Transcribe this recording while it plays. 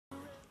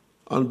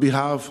On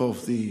behalf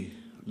of the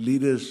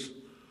leaders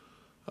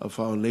of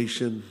our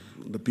nation,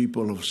 the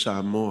people of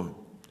Samoa,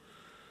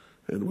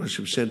 and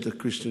Worship Center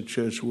Christian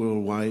Church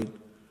worldwide,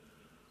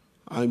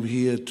 I'm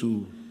here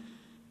to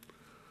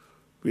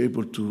be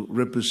able to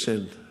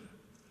represent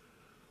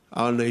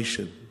our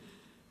nation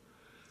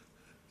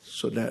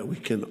so that we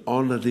can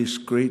honor this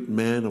great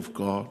man of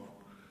God,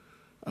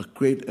 a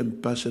great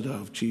ambassador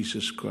of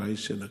Jesus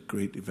Christ and a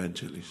great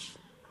evangelist,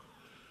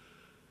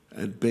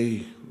 and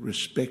pay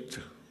respect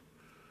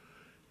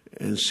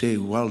and say,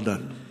 well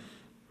done,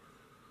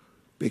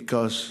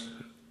 because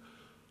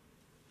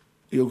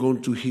you're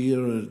going to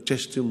hear a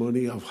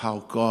testimony of how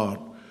God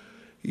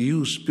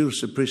used Bill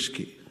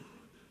Subritzky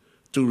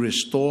to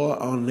restore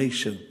our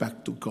nation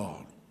back to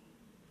God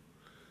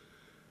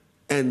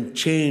and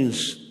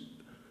change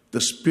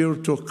the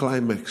spiritual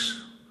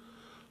climax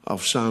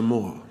of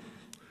Samoa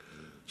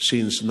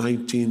since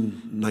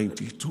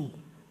 1992.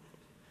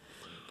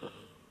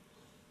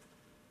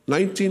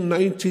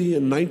 1990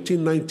 and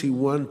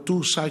 1991,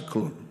 two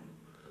cyclones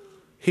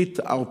hit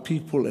our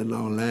people and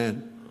our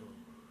land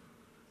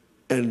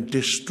and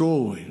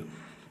destroyed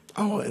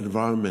our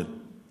environment.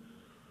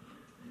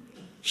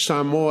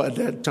 Samoa at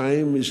that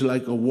time is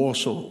like a war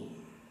zone.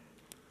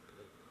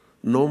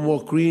 No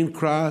more green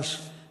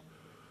grass.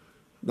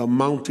 The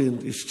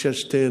mountain is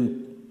just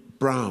turned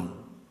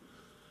brown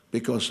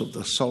because of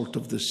the salt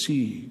of the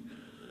sea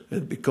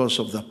and because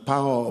of the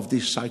power of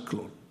this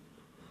cyclone.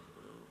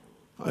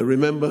 I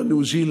remember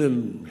New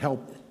Zealand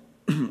helped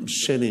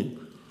sending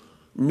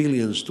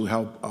millions to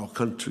help our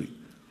country.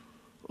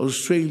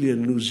 Australia,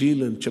 New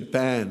Zealand,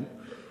 Japan,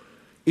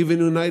 even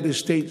the United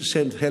States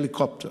sent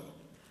helicopter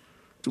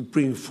to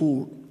bring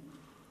food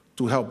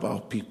to help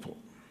our people.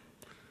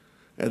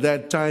 At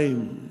that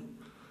time,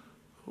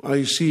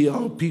 I see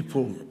our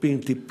people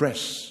being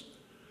depressed,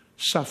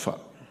 suffer.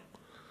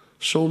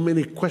 So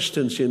many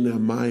questions in their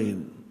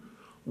mind.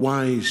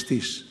 Why is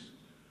this?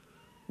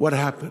 What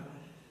happened?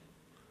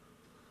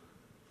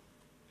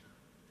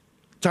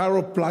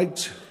 Taro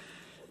blight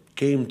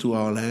came to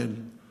our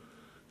land.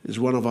 It's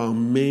one of our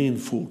main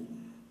food.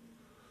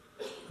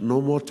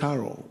 No more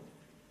taro,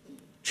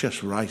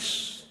 just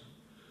rice,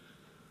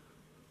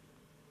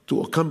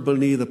 to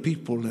accompany the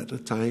people at the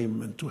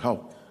time and to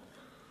help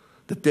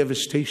the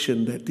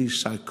devastation that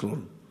these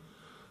cyclones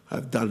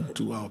have done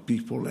to our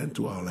people and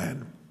to our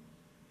land.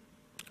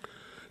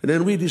 And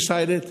then we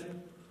decided,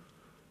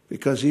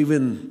 because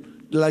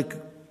even like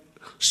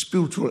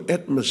spiritual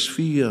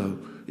atmosphere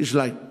is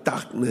like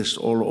darkness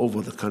all over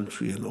the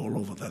country and all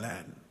over the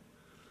land.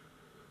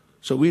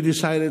 So we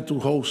decided to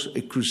host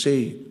a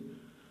crusade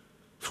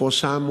for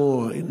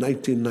Samoa in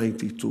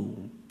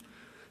 1992.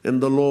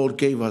 And the Lord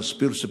gave us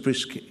Bill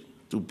Subritzky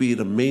to be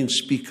the main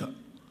speaker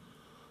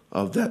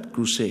of that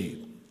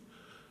crusade.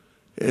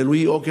 And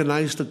we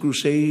organized the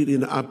crusade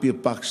in Apia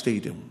Park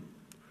Stadium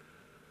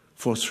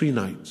for 3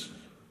 nights.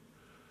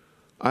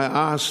 I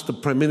asked the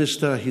Prime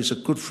Minister, he's a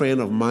good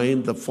friend of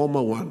mine, the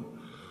former one.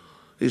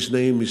 His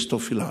name is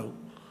Viliamu.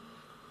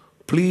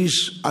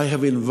 Please, I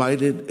have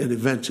invited an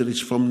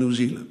evangelist from New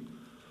Zealand.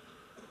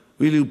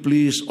 Will you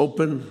please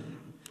open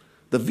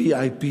the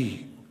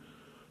VIP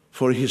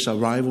for his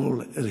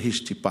arrival and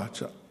his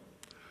departure?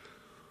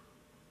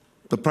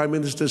 The Prime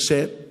Minister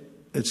said,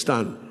 it's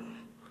done.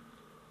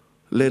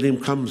 Let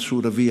him come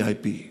through the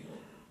VIP.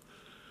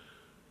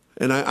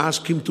 And I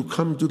asked him to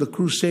come to the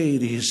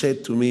crusade. He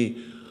said to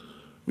me,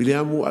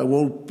 Viliamu, I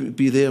won't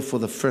be there for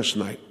the first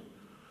night,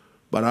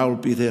 but I will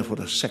be there for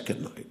the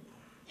second night.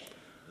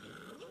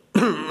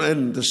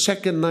 And the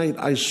second night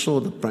I saw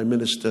the Prime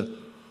Minister,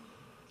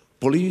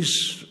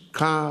 police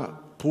car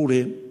pulled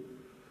in,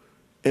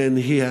 and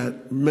he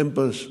had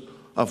members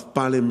of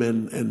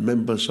Parliament and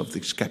members of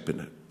this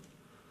cabinet.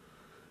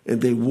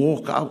 And they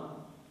walk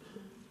out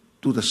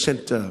to the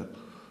center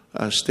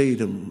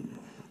stadium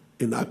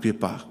in Apia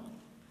Park.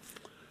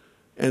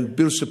 And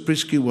Bill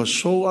Subritzky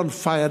was so on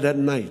fire that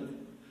night.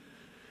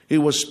 He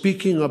was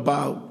speaking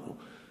about,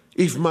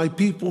 if my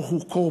people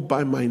who call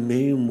by my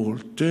name will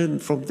turn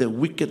from their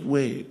wicked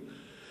way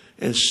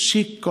and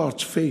seek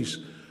God's face.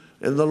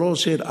 And the Lord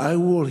said, I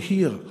will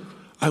hear,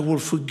 I will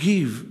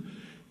forgive,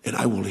 and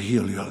I will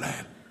heal your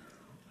land.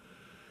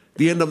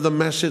 The end of the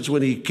message,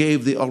 when he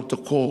gave the altar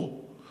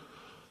call,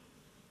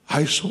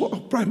 I saw a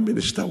Prime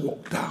Minister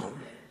walk down,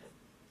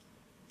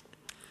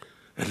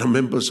 and the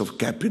members of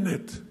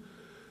cabinet,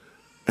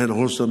 and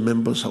also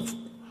members of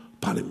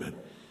Parliament.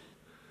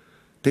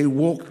 They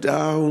walked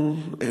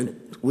down, and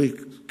we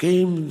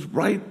came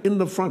right in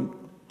the front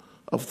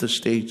of the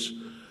stage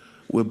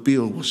where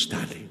Bill was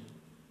standing.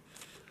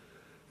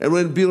 And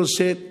when Bill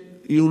said,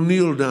 you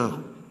kneel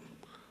down,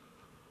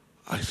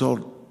 I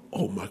thought,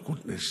 oh my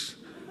goodness,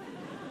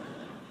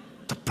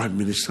 the Prime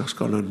Minister's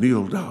going to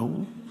kneel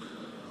down.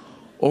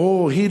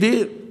 Oh, he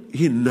did.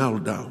 He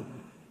knelt down.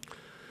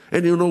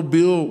 And you know,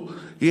 Bill,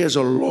 he has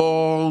a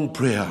long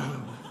prayer.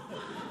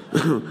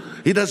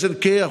 He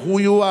doesn't care who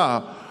you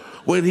are.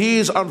 When he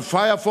is on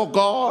fire for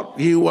God,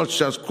 he will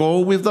just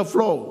go with the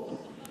flow.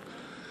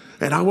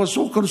 And I was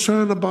so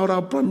concerned about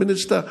our Prime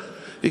Minister.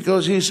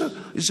 because he's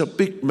a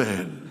big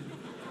man.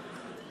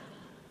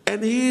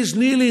 And he is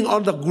kneeling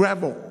on the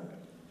gravel.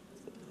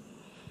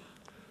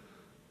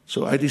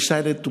 So I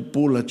decided to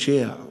pull a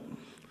chair,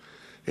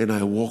 and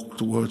I walked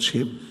towards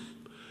him.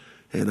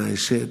 And I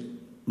said,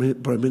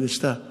 Prime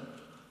Minister,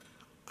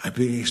 I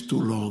think it's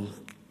too long.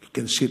 You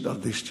can sit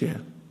on this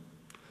chair.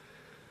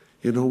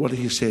 You know what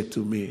he said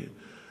to me?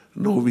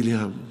 No,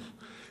 William,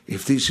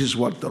 if this is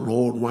what the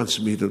Lord wants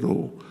me to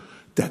do,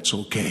 that's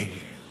okay.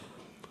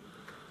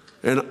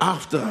 And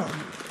after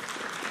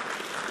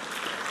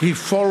he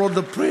followed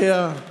the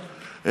prayer,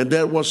 and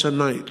that was a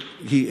night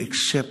he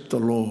accepted the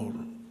Lord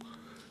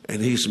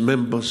and his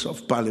members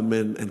of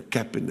parliament and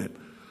cabinet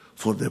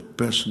for their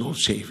personal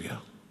Savior.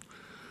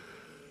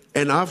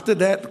 And after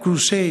that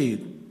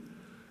crusade,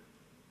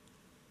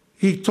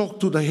 he talked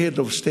to the head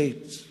of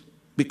state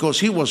because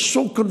he was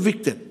so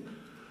convicted.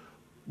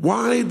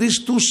 Why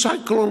these two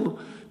cyclones?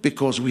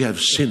 Because we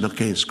have sinned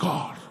against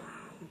God.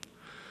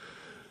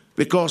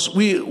 Because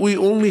we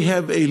only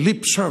have a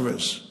lip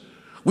service.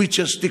 We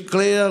just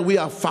declare we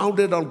are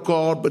founded on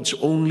God, but it's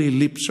only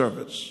lip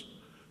service.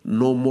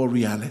 No more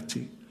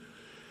reality.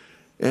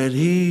 And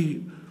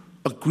he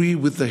agreed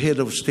with the head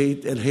of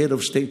state, and head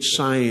of state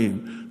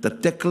signed the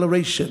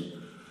declaration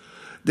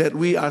that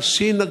we are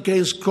sin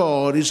against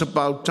God. It's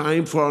about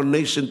time for our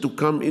nation to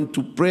come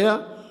into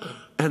prayer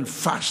and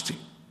fasting,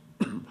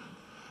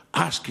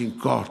 asking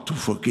God to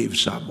forgive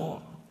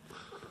Samoa.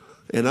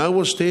 And I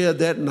was there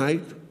that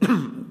night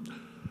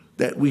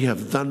that we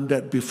have done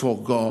that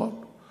before God.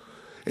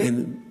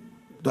 And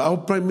our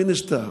Prime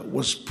Minister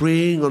was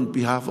praying on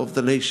behalf of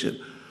the nation.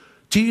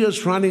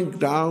 Tears running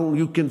down,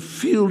 you can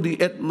feel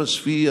the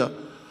atmosphere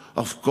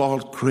of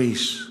God's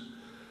grace.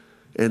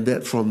 And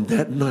that from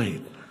that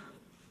night,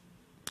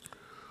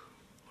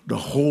 the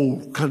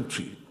whole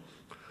country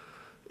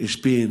is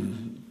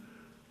being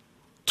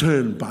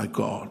turned by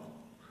God.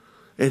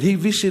 And he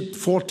visited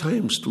 4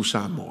 times to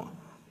Samoa.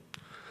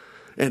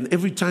 And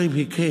every time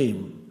he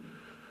came,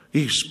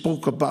 he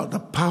spoke about the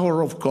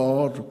power of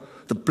God,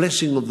 the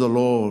blessing of the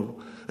Lord,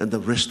 and the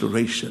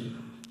restoration.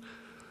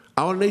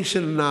 Our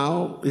nation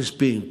now is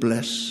being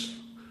blessed.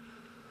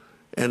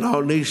 And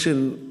our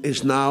nation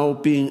is now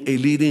being a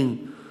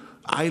leading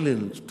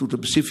island to the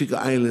Pacific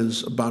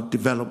Islands about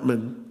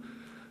development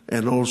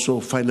and also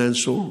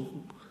financial.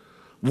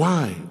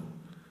 Why?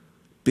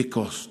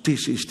 Because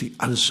this is the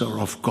answer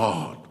of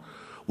God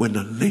when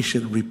a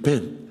nation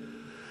repents.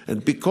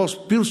 And because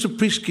Bill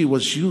Subritzky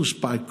was used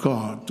by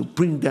God to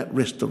bring that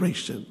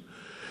restoration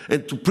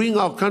and to bring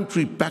our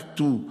country back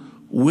to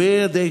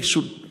where they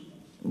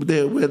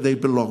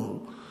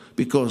belong,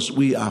 because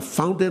we are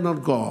founded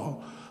on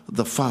God,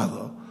 the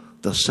Father,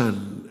 the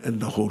Son,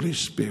 and the Holy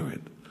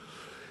Spirit.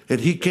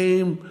 And he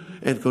came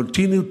and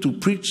continued to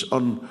preach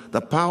on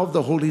the power of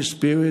the Holy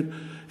Spirit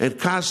and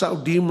cast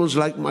out demons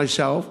like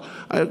myself.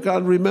 I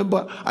can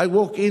remember I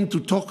walked in to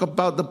talk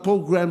about the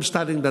program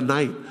starting the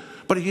night.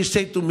 But he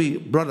said to me,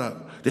 brother,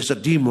 there's a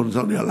demon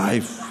on your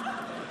life.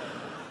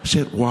 I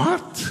said,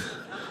 what?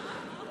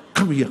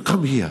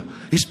 Come here.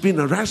 He's been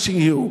harassing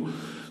you.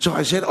 So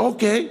I said,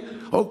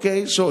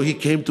 okay. So he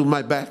came to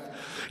my back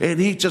and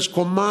he just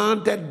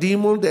commanded that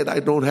demon that I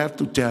don't have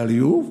to tell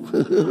you.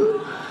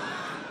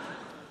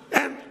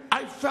 And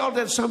I felt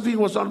that something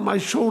was on my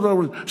shoulder,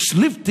 was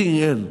lifting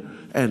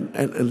in,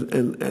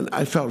 and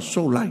I felt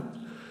so light.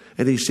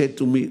 And he said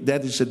to me,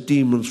 that is a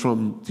demon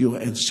from your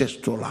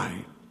ancestral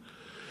line.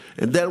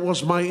 And that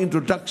was my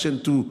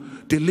introduction to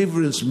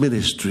deliverance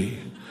ministry.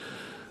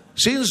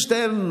 Since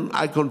then,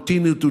 I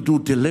continue to do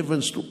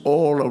deliverance to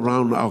all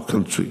around our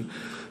country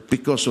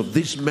because of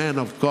this man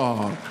of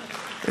God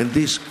and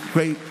this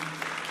great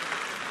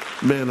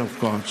man of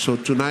God. So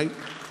tonight,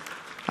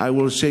 I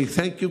will say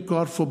thank you,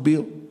 God, for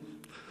Bill.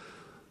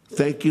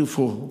 Thank you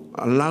for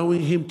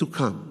allowing him to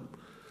come.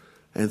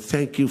 And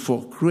thank you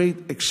for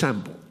great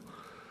example.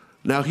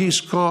 Now he's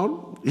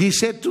gone. He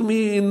said to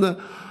me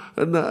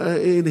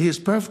in his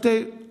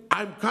birthday,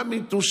 I'm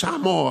coming to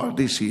Samoa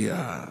this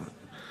year.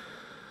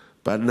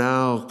 But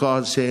now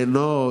God said,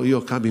 no,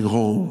 you're coming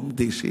home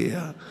this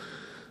year.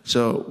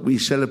 So we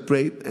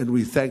celebrate and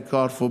we thank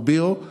God for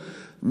Bill.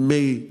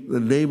 May the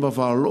name of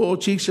our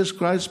Lord Jesus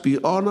Christ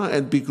be honored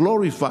and be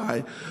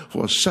glorified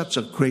for such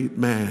a great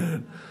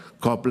man.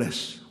 God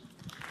bless.